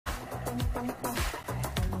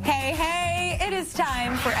Hey, hey, it is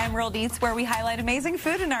time for Emerald Eats, where we highlight amazing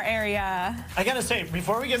food in our area. I gotta say,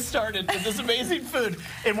 before we get started with this amazing food,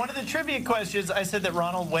 in one of the trivia questions, I said that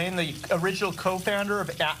Ronald Wayne, the original co-founder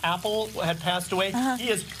of Apple, had passed away. He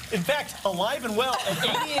is, in fact, alive and well at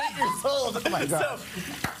 88 years old. Oh my God.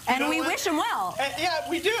 And we wish him well. Yeah,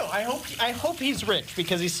 we do. I hope he's rich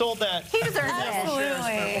because he sold that. He deserves it.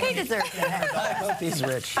 Absolutely. He deserves it. I hope he's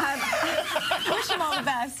rich. Wish him all the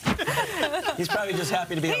best. He's probably just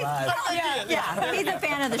happy to be alive. Yeah, he's a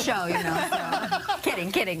fan of the show, you know. So.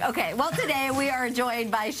 Kidding. Okay, well, today we are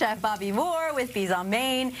joined by Chef Bobby Moore with Bees on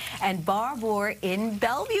Main and Bar Moore in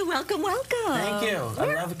Bellevue. Welcome. Thank you.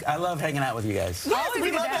 I love hanging out with you guys. Yes,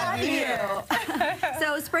 we love having you.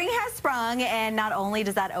 So spring has sprung, and not only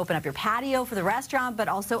does that open up your patio for the restaurant, but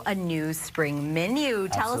also a new spring menu.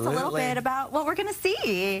 Tell us a little bit about what we're going to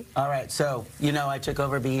see. All right, so, you know, I took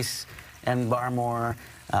over Bees and Bar Moore,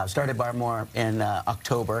 started Bar Moore in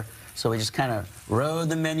October. So we just kind of rode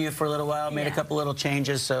the menu for a little while, made a couple little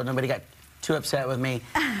changes so nobody got too upset with me.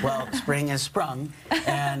 Well, spring has sprung,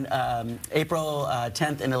 and April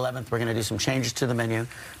 10th and 11th, we're going to do some changes to the menu.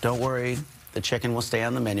 Don't worry, the chicken will stay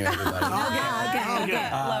on the menu, everybody. Okay.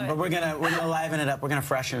 But we're gonna liven it up. We're gonna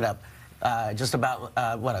freshen it up. Just about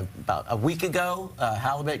about a week ago,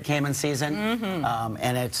 halibut came in season,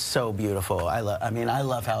 and it's so beautiful. I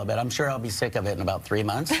love halibut. I'm sure I'll be sick of it in about 3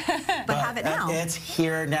 months. but have it now. It's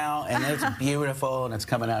here now, and it's beautiful, and it's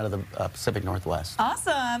coming out of the Pacific Northwest.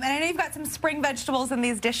 Awesome. And I know you've got some spring vegetables in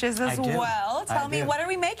these dishes as well. Tell me, what are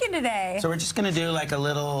we making today? So we're just going to do like a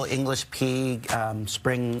little English pea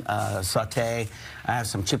spring saute. I have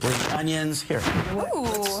some chipotle onions. Here,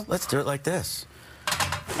 let's do it like this.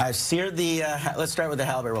 I seared the, let's start with the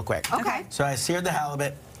halibut real quick. Okay. So I seared the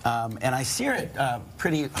halibut, and I sear it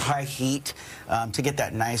pretty high heat to get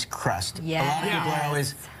that nice crust. Yeah. A lot of people are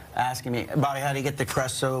always asking me, Bobby, how do you get the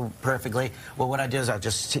crust so perfectly? Well, what I do is I'll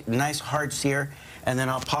just nice hard sear, and then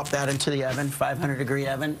I'll pop that into the oven, 500-degree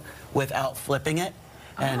oven, without flipping it.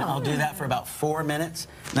 And I'll do that for about 4 minutes.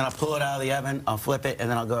 Then I'll pull it out of the oven, I'll flip it, and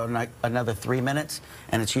then I'll go another 3 minutes,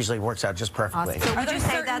 and it usually works out just perfectly. Awesome. So would you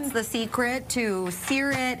say that's the secret, to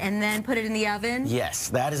sear it and then put it in the oven? Yes,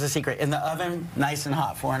 that is the secret. In the oven, nice and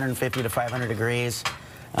hot, 450 to 500 degrees.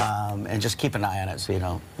 And just keep an eye on it so you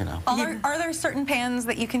don't, you know. Are there certain pans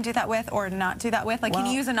that you can do that with or not do that with? Like, can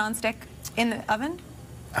you use a nonstick in the oven?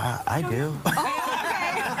 I do.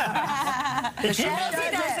 The chef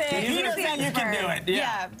does it. You can do it.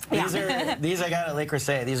 Yeah. These I got at Le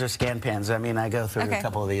Creuset. These are scan pans. I mean, I go through a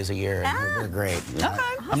couple of these a year, and they're great. You know?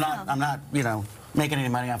 I'm not, you know, making any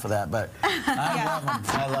money off of that, but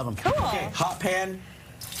I love them. Cool. Okay, hot pan,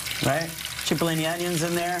 right? Chipotle onions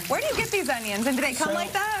in there. Where do you get these onions? And do they come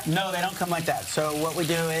like that? No, they don't come like that. So what we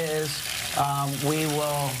do is we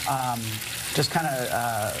will just kind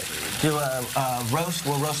of do a roast.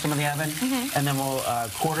 We'll roast them in the oven, and then we'll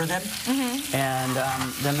quarter them, and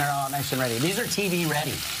then they're all nice and ready. These are TV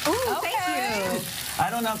ready. Ooh, thank you. I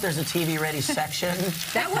don't know if there's a TV ready section.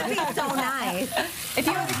 That would be so nice. If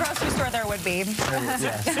you were at the grocery store, there would be.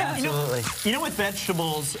 Yes, absolutely. You know, with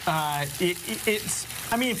vegetables, it's,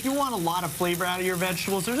 I mean, if you want a lot of flavor out of your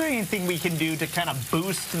vegetables, is there anything we can do to kind of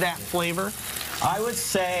boost that flavor? I would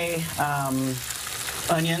say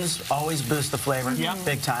onions always boost the flavor,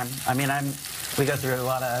 big time. I mean, we go through a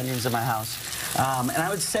lot of onions in my house. And I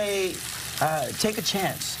would say take a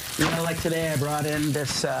chance. You know, like today I brought in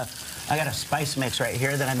this, I got a spice mix right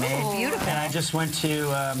here that I made. Oh, beautiful. And I just went to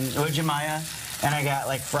Ujimaya, and I got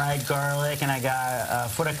like fried garlic, and I got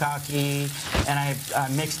furikake, and I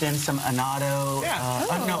mixed in some annatto,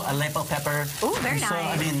 Aleppo pepper. Ooh, very nice. So,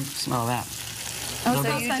 I mean, smell that. Oh,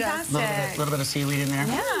 so fantastic. A little bit of seaweed in there.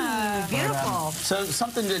 Yeah, beautiful. But, so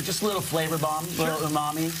something to, just a little flavor bomb, a little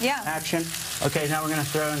umami action. Okay, now we're going to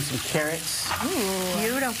throw in some carrots. Ooh,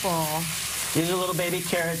 beautiful. These are little baby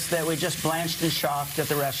carrots that we just blanched and chopped at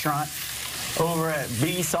the restaurant over at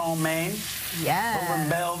Bees on Main. Yeah. Over in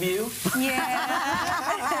Bellevue.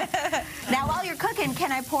 Yeah. Now, while you're cooking,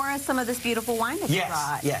 can I pour us some of this beautiful wine that you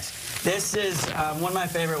brought? Yes. This is one of my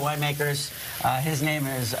favorite winemakers. His name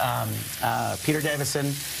is Peter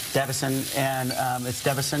Davison, and it's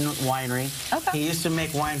Davison Winery. Okay. He used to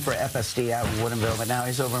make wine for FSD out in Woodinville, but now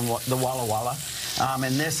he's over in the Walla Walla.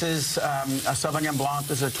 And this is a Sauvignon Blanc.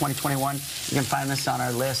 This is a 2021. You can find this on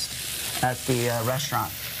our list at the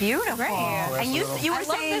restaurant. Beautiful. Great. And you were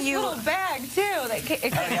saying you little bag too.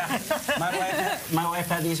 Yeah. My wife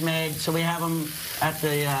had these made, so we have them at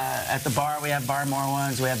the bar. We have Bar Moore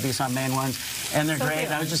ones, we have Bees on Main ones, and they're great.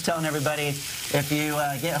 And I was just telling everybody, if you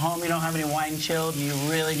get home, you don't have any wine chilled, you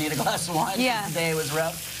really need a glass of wine. Yeah. Today was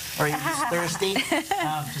rough. or you're just thirsty,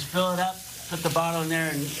 just fill it up, put the bottle in there,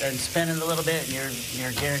 and spin it a little bit, and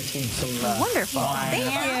you're guaranteed some wonderful. wine.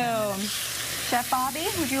 Thank you. Chef Bobby,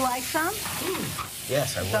 would you like some?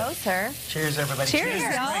 Yes, I would. Go, sir. Cheers, everybody. Cheers.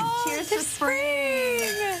 Cheers. Oh, cheers to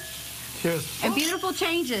spring. Cheers. And beautiful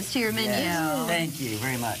changes to your menu. Yes. Thank you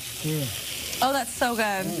very much. Oh, that's so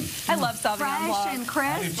good. I love Sauvignon Fresh Blanc. and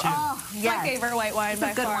crisp. Oh, It's yes. my favorite white wine It's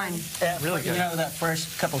by a good far. one. Yeah, Really good. You know, that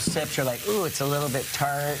first couple sips, you're like, ooh, it's a little bit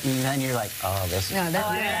tart, and then you're like, oh, this. No,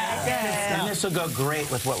 that's And this will go great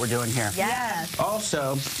with what we're doing here. Yes.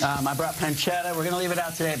 Also, I brought pancetta. We're going to leave it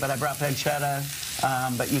out today, but I brought pancetta.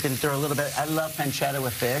 But you can throw a little bit. I love pancetta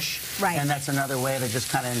with fish. Right. And that's another way to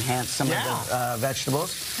just kind of enhance some of the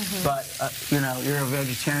vegetables. But, you know, you're a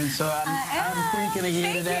vegetarian, so I'm thinking of you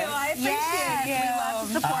Thank today. you. I appreciate you. We love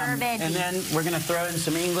to support our veggies. And then we're going to throw in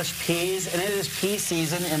some English peas. And it is pea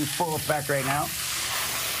season in full effect right now.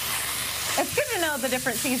 It's good to know the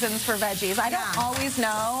different seasons for veggies. I don't always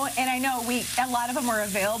know, and I know a lot of them are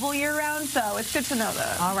available year-round, so it's good to know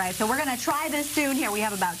that. All right, so we're going to try this soon here. We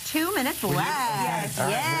have about 2 minutes left. Yes. All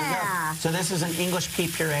right, here we go. So this is an English pea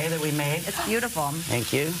puree that we made. It's beautiful.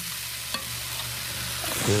 Thank you.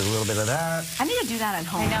 Do a little bit of that. I need to do that at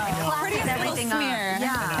home. I know. Classes Pretty everything little up. smear.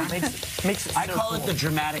 Yeah. Makes it I so call cool. it the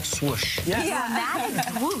dramatic swoosh. Yeah.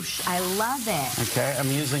 Dramatic whoosh. I love it. Okay,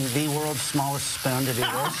 I'm using the world's smallest spoon to do this.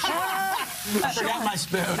 I forgot my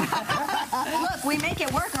spoon. Look, we make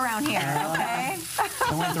it work around here, okay?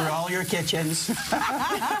 I went through all your kitchens.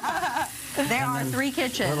 There are 3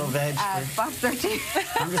 kitchens little veg at Fox 13.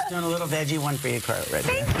 I'm just doing a little veggie one for you, Carl, right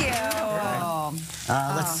here. Thank you.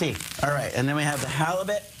 Let's see. All right, and then we have the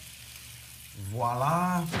halibut.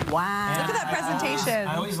 Voila. Wow. Look at that presentation.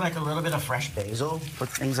 I always like a little bit of fresh basil for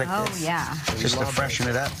things like Oh, this. yeah. Just to freshen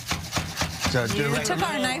it up. So do We like took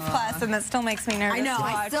our knife class, and that still makes me nervous I know, to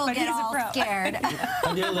watch, I still but get he's a all pro. scared.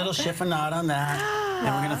 I'll do a little chiffonade on that.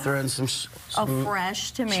 And we're going to throw in some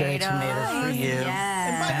Fresh tomatoes. cherry tomatoes for you.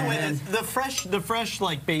 Yes. By the way, And the fresh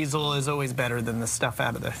like basil is always better than the stuff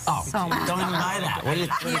out of the. Oh, don't even buy that. What are you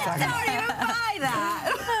talking about? Don't even buy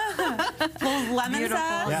that. Little lemon Beautiful.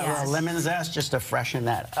 zest. Yeah, well, lemon zest just to freshen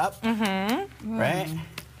that up. Right?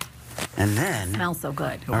 And then, Smells so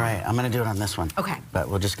good. all right, I'm going to do it on this one. Okay. But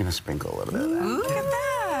we're just going to sprinkle a little bit of that. Look at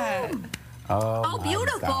that. Oh, Oh, my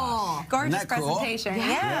beautiful. gosh. Gorgeous Isn't that cool? presentation.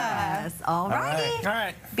 Yeah. Yes. All righty. All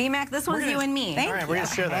right. B-Mac, this one's gonna- you and me. All right, we're gonna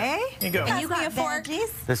share that. Okay. Here you go. And you Pass me got a fork.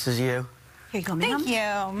 veggies. This is you. Here you go, ma'am.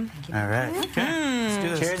 Thank you. All right. Okay. Let's do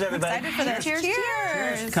this. Cheers, everybody. Excited for this. Cheers,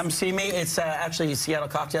 Cheers. Come see me. It's actually Seattle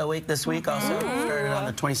Cocktail Week this week also. Started on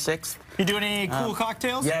the 26th. You doing any cool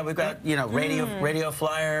cocktails? Yeah, we've got, you know, radio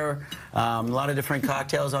flyer, a lot of different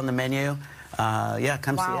cocktails on the menu. Yeah,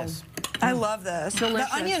 come see us. I love this.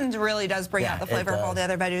 Delicious. The onions really does bring Yeah, out the it flavor of all does.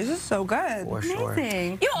 the other veggies. This is so good. For sure.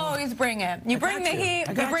 Amazing. You always bring it. You bring the got you. heat.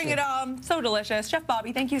 I You got bring you. it all. So delicious. Chef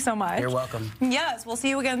Bobby, thank you so much. You're welcome. Yes, we'll see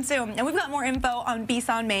you again soon. And we've got more info on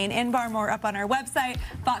Beast on Main and Barmore up on our website,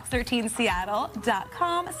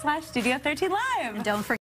 fox13seattle.com/Studio 13 Live. Don't forget.